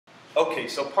Okay,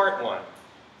 so part one.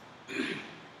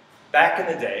 Back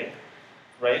in the day,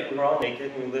 right, we were all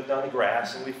naked and we lived on the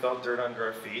grass and we felt dirt under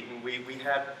our feet and we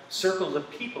had circles of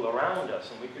people around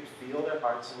us and we could feel their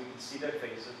hearts and we could see their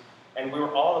faces and we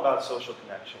were all about social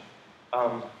connection.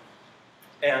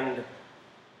 And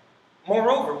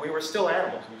moreover, we were still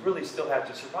animals. We really still had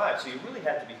to survive. So you really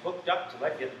had to be hooked up to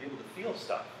life. You had to be able to feel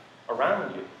stuff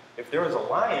around you. If there was a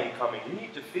lion coming, you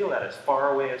need to feel that as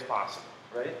far away as possible,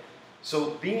 right?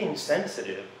 So being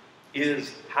sensitive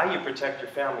is how you protect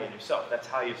your family and yourself. That's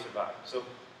how you survive. So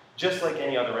just like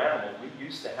any other animal, we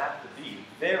used to have to be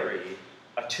very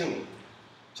attuned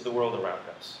to the world around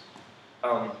us.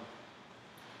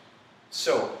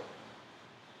 So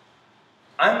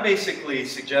I'm basically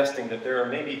suggesting that there are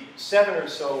maybe 7 or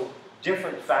so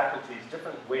different faculties,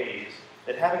 different ways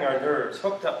that having our nerves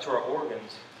hooked up to our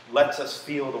organs lets us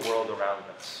feel the world around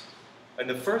us. And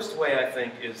the first way, I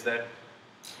think, is that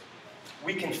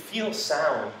we can feel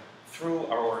sound through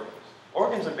our organs.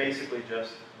 Organs are basically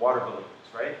just water balloons,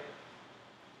 right?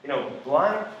 You know,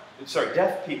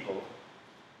 deaf people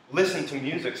listen to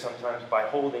music sometimes by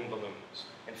holding balloons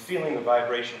and feeling the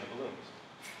vibration of the balloons.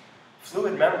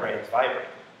 Fluid membranes vibrate.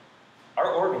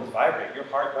 Our organs vibrate. Your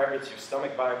heart vibrates, your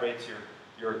stomach vibrates,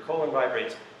 your colon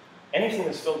vibrates. Anything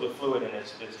that's filled with fluid and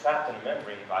is trapped in a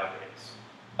membrane vibrates.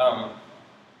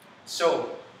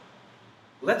 So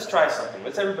let's try something.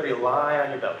 Let's everybody lie on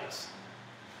your bellies.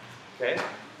 Okay?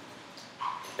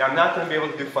 Now I'm not going to be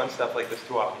able to do fun stuff like this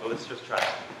too often, but let's just try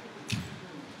it.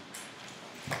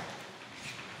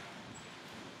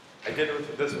 I did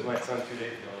this with my son 2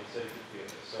 days ago, and he said he could feel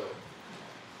it. So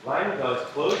lie on your bellies,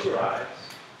 close your eyes,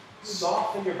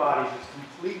 soften your bodies as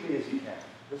completely as you can.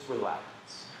 Just relax.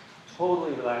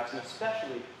 Totally relax, and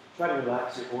especially try to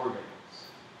relax your organs.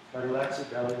 Try to relax your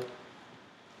belly.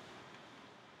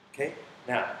 Okay?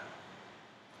 Now,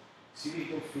 see what you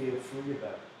can feel through your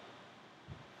belly.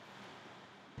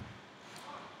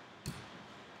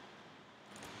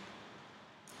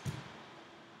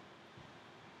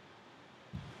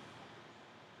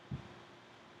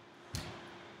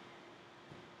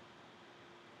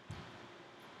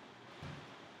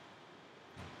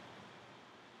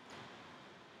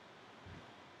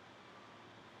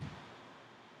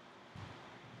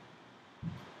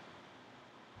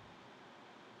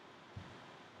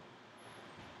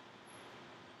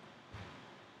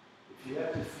 You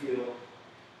have to feel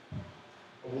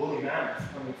a woolly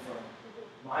mammoth coming from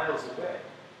miles away.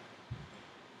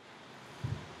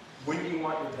 Wouldn't you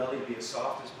want your belly to be as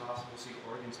soft as possible so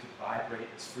your organs could vibrate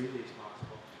as freely as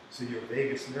possible, so your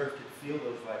vagus nerve could feel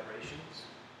those vibrations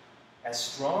as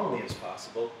strongly as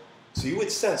possible, so you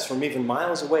would sense from even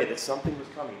miles away that something was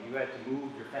coming. You had to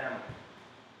move your family.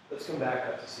 Let's come back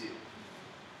up to see it.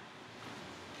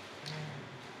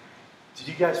 Did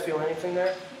you guys feel anything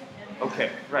there?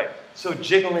 Okay, right. So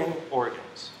jiggling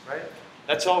organs, right?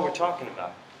 That's all we're talking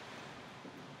about.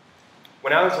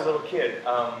 When I was a little kid,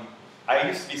 I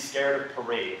used to be scared of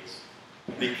parades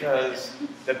because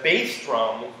the bass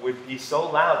drum would be so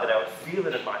loud that I would feel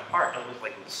it in my heart. It was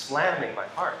like slamming my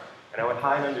heart. And I would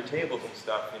hide under tables and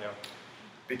stuff, you know,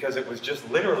 because it was just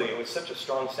literally, it was such a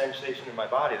strong sensation in my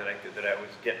body that I would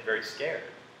get very scared.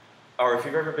 Or if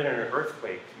you've ever been in an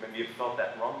earthquake, maybe you've felt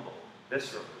that rumble,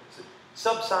 viscerally. It's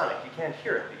subsonic, you can't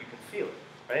hear it, but you can feel it,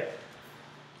 right?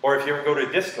 Or if you ever go to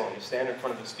a disco and you stand in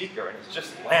front of the speaker and it's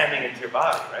just slamming into your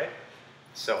body, right?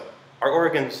 So, our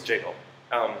organs jiggle.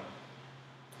 I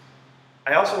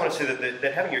also want to say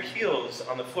that having your heels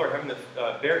on the floor, having the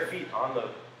bare feet on the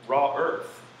raw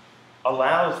earth,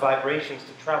 allows vibrations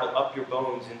to travel up your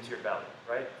bones into your belly,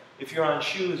 right? If you're on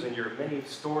shoes and you're many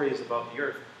stories above the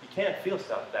earth, you can't feel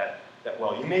stuff that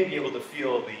well. You may be able to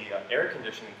feel the air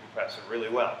conditioning compressor really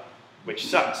well, which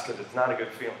sucks because it's not a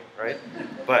good feeling, right?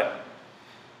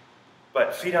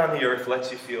 But feet on the earth lets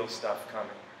you feel stuff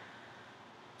coming.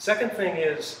 Second thing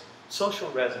is social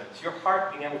resonance. Your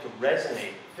heart being able to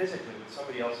resonate physically with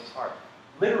somebody else's heart.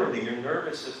 Literally, your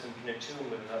nervous system can attune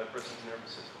with another person's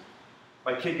nervous system.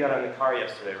 My kid got on the car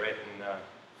yesterday, right?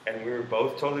 And we were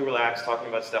both totally relaxed talking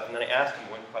about stuff, and then I asked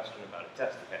him one question about a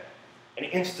test he had. And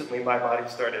instantly my body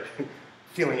started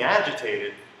feeling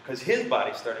agitated because his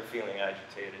body started feeling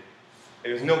agitated.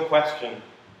 There was no question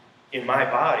in my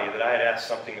body that I had asked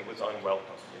something that was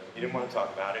unwelcome. You know, he didn't want to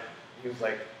talk about it. He was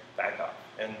like, back up.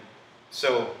 And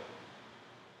so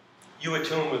you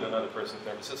attune with another person's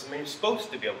nervous system, and you're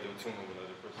supposed to be able to attune with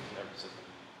another person's nervous system.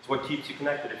 It's what keeps you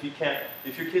connected.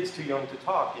 If your kid's too young to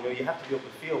talk, you know, you have to be able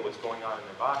to feel what's going on in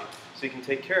their body so you can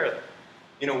take care of them.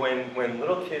 You know, when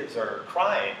little kids are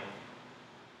crying,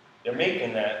 they're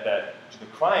making the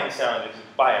crying sound is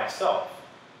by itself.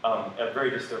 a very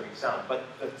disturbing sound. But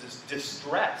the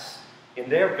distress in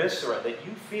their viscera that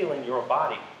you feel in your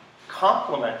body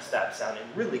complements that sound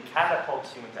and really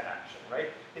catapults you into action, right?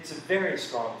 It's a very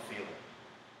strong feeling.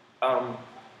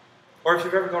 Or if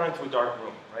you've ever gone into a dark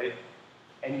room, right?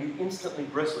 And you instantly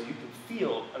bristle, you can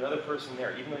feel another person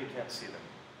there, even though you can't see them.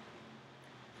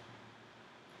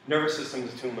 Nervous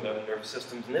systems attune with other nervous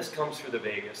systems, and this comes through the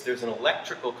vagus. There's an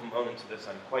electrical component to this,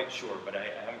 I'm quite sure, but I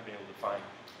haven't been able to find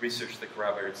research that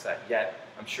corroborates that yet.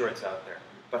 I'm sure it's out there.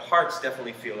 But hearts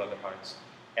definitely feel other hearts.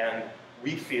 And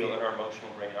we feel in our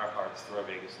emotional brain our hearts through our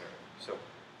vagus nerve. So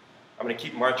I'm going to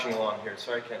keep marching along here.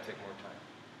 Sorry I can't take more time.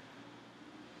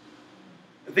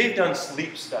 They've done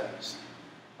sleep studies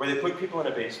where they put people in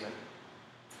a basement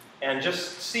and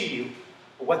just see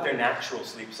what their natural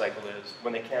sleep cycle is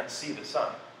when they can't see the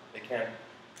sun. They can't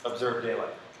observe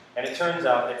daylight. And it turns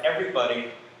out that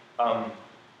everybody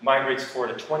migrates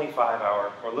toward a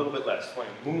 25-hour, or a little bit less, 20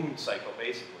 moon cycle,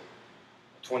 basically.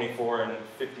 24 and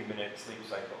 50-minute sleep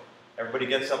cycle. Everybody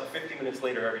gets up 50 minutes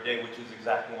later every day, which is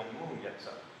exactly when the moon gets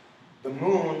up. The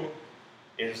moon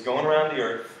is going around the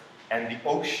Earth, and the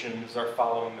oceans are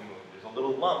following the moon. There's a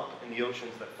little lump in the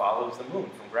oceans that follows the moon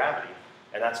from gravity,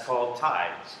 and that's called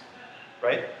tides,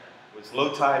 right? It's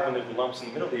low tide when there's the lumps in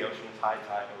the middle of the ocean, it's high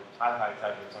tide, or high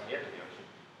tide when it's on the edge of the ocean.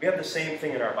 We have the same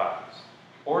thing in our bodies.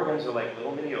 Organs are like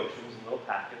little mini oceans and little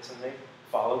packets, and they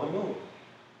follow the moon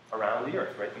around the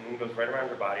Earth, right? The moon goes right around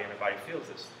our body, and our body feels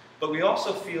this. But we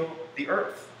also feel the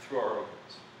Earth through our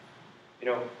organs. You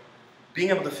know, being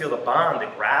able to feel the bond,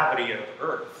 the gravity of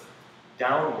Earth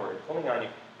downward, pulling on you,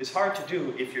 is hard to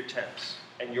do if you're tense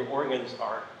and your organs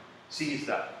are seized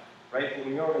up, right?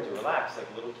 When your organs are relaxed, like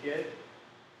a little kid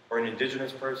or an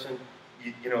indigenous person,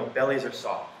 you know, bellies are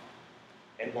soft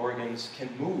and organs can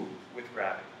move with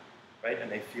gravity, right?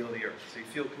 And they feel the Earth. So you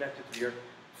feel connected to the Earth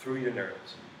through your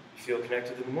nerves. You feel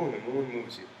connected to the moon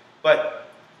moves you.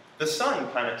 But the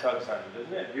sun kind of tugs on you,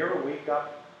 doesn't it? If you ever wake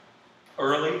up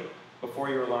early before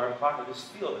your alarm clock and just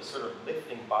feel this sort of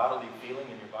lifting bodily feeling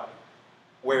in your body,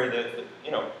 where you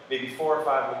know, maybe 4 or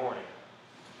 5 in the morning.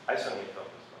 I certainly felt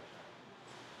this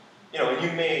much. You know, and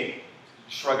you may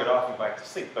shrug it off and go back to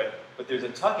sleep, but there's a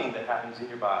tugging that happens in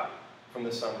your body from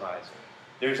the sun rising.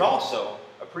 There's also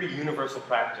a pretty universal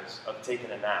practice of taking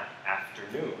a nap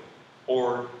afternoon,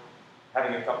 or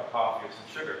having a cup of coffee or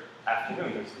some sugar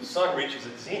afternoon. As the sun reaches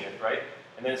its zenith, right?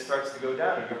 And then it starts to go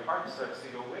down, and your heart starts to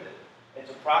go with it. And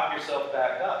to prop yourself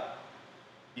back up,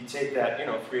 you take that, you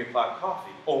know, 3 o'clock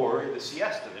coffee, or the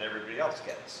siesta that everybody else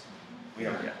gets. We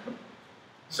don't get.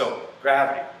 So,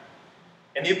 gravity.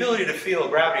 And the ability to feel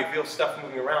gravity, feel stuff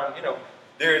moving around, you know,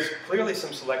 there's clearly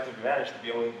some selective advantage to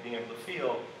being able to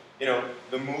feel, you know,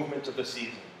 the movement of the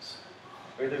seasons.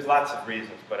 I mean, there's lots of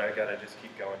reasons, but I gotta just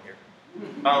keep going here.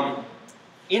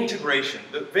 Integration.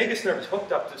 The vagus nerve is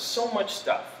hooked up to so much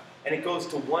stuff, and it goes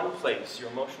to one place, your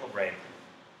emotional brain.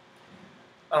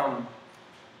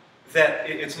 That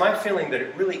it's my feeling that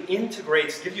it really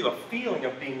integrates, gives you a feeling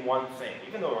of being one thing,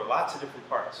 even though there are lots of different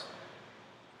parts.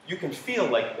 You can feel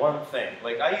like one thing.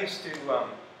 Like I used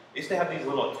to have these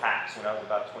little attacks when I was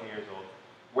about 20 years old,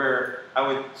 where I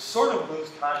would sort of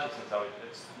lose consciousness. I would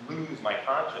just lose my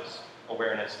conscious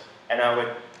awareness, and I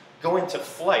would go into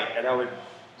flight, and I would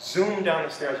zoom down the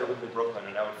stairs. I lived in Brooklyn,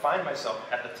 and I would find myself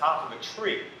at the top of a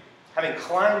tree, having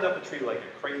climbed up a tree like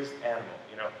a crazed animal,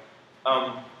 you know.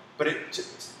 But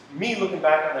me looking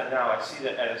back on that now, I see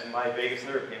that as my vagus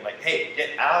nerve being like, hey,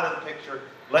 get out of the picture,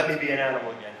 let me be an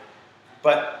animal again.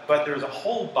 But there's a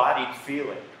whole bodied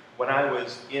feeling when I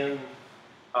was in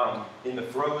the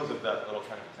throes of that little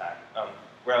kind of attack,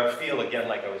 where I would feel again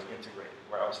like I was integrated,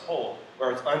 where I was whole, where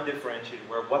I was undifferentiated,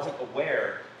 where I wasn't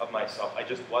aware of myself, I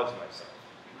just was myself.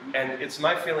 And it's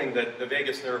my feeling that the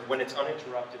vagus nerve, when it's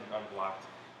uninterrupted and unblocked,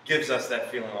 gives us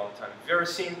that feeling all the time. Have you ever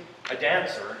seen a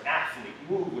dancer or an athlete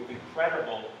move with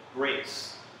incredible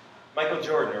grace? Michael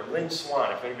Jordan or Lynn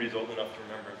Swan, if anybody's old enough to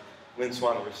remember Lynn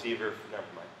Swan, the receiver, never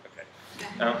mind, okay.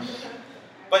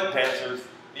 But dancers,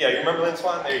 yeah, you remember Lynn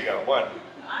Swan? There you go, one.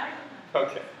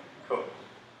 Okay, cool.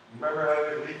 Remember how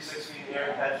they leap 6 feet in the air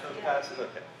and catch those passes?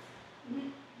 Okay.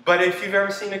 But if you've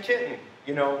ever seen a kitten,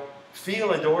 you know,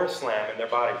 feel a door slam in their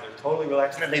bodies, they're totally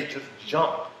relaxed, and then they just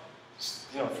jump.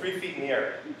 You know, 3 feet in the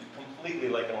air, completely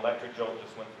like an electric jolt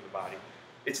just went through the body.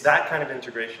 It's that kind of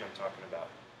integration I'm talking about.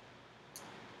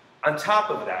 On top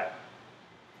of that,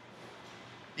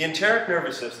 the enteric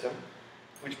nervous system,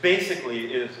 which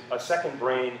basically is a second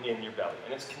brain in your belly,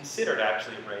 and it's considered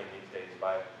actually a brain these days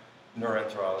by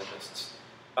neuroanthropologists.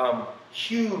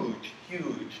 Huge,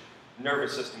 huge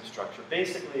nervous system structure,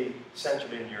 basically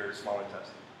centered in your small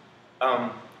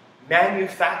intestine.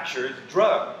 Manufactures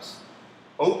drugs.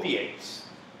 opiates,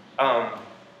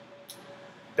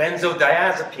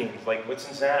 benzodiazepines, like what's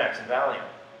in Xanax and Valium,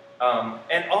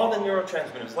 and all the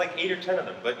neurotransmitters, like 8 or 10 of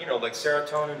them, but like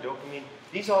serotonin, dopamine,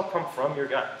 these all come from your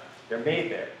gut. They're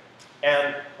made there.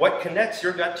 And what connects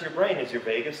your gut to your brain is your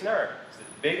vagus nerve. It's the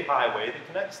big highway that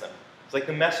connects them. It's like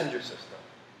the messenger system.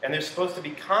 And they're supposed to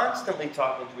be constantly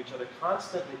talking to each other,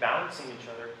 constantly balancing each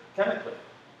other chemically.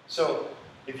 So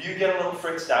if you get a little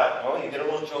fritzed out, well, you get a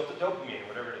little jolt of dopamine,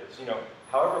 whatever it is.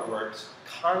 However it works,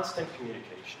 constant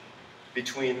communication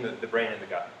between the brain and the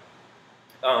gut.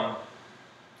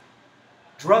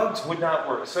 Drugs would not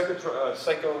work.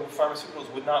 Psychopharmaceuticals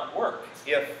would not work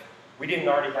if we didn't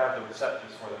already have the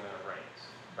receptors for them in our brains,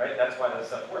 right? That's why that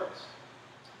stuff works.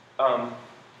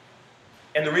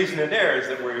 And the reason they're there is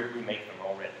that we make them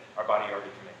already. Our body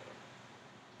already can make them.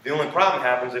 The only problem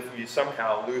happens if we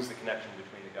somehow lose the connection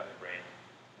between the gut and brain.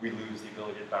 We lose the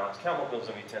ability to balance chemicals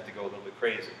and we tend to go a little bit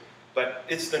crazy. But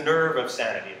it's the nerve of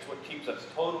sanity. It's what keeps us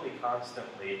totally,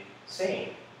 constantly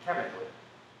sane chemically.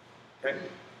 Okay?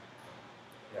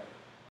 Yeah.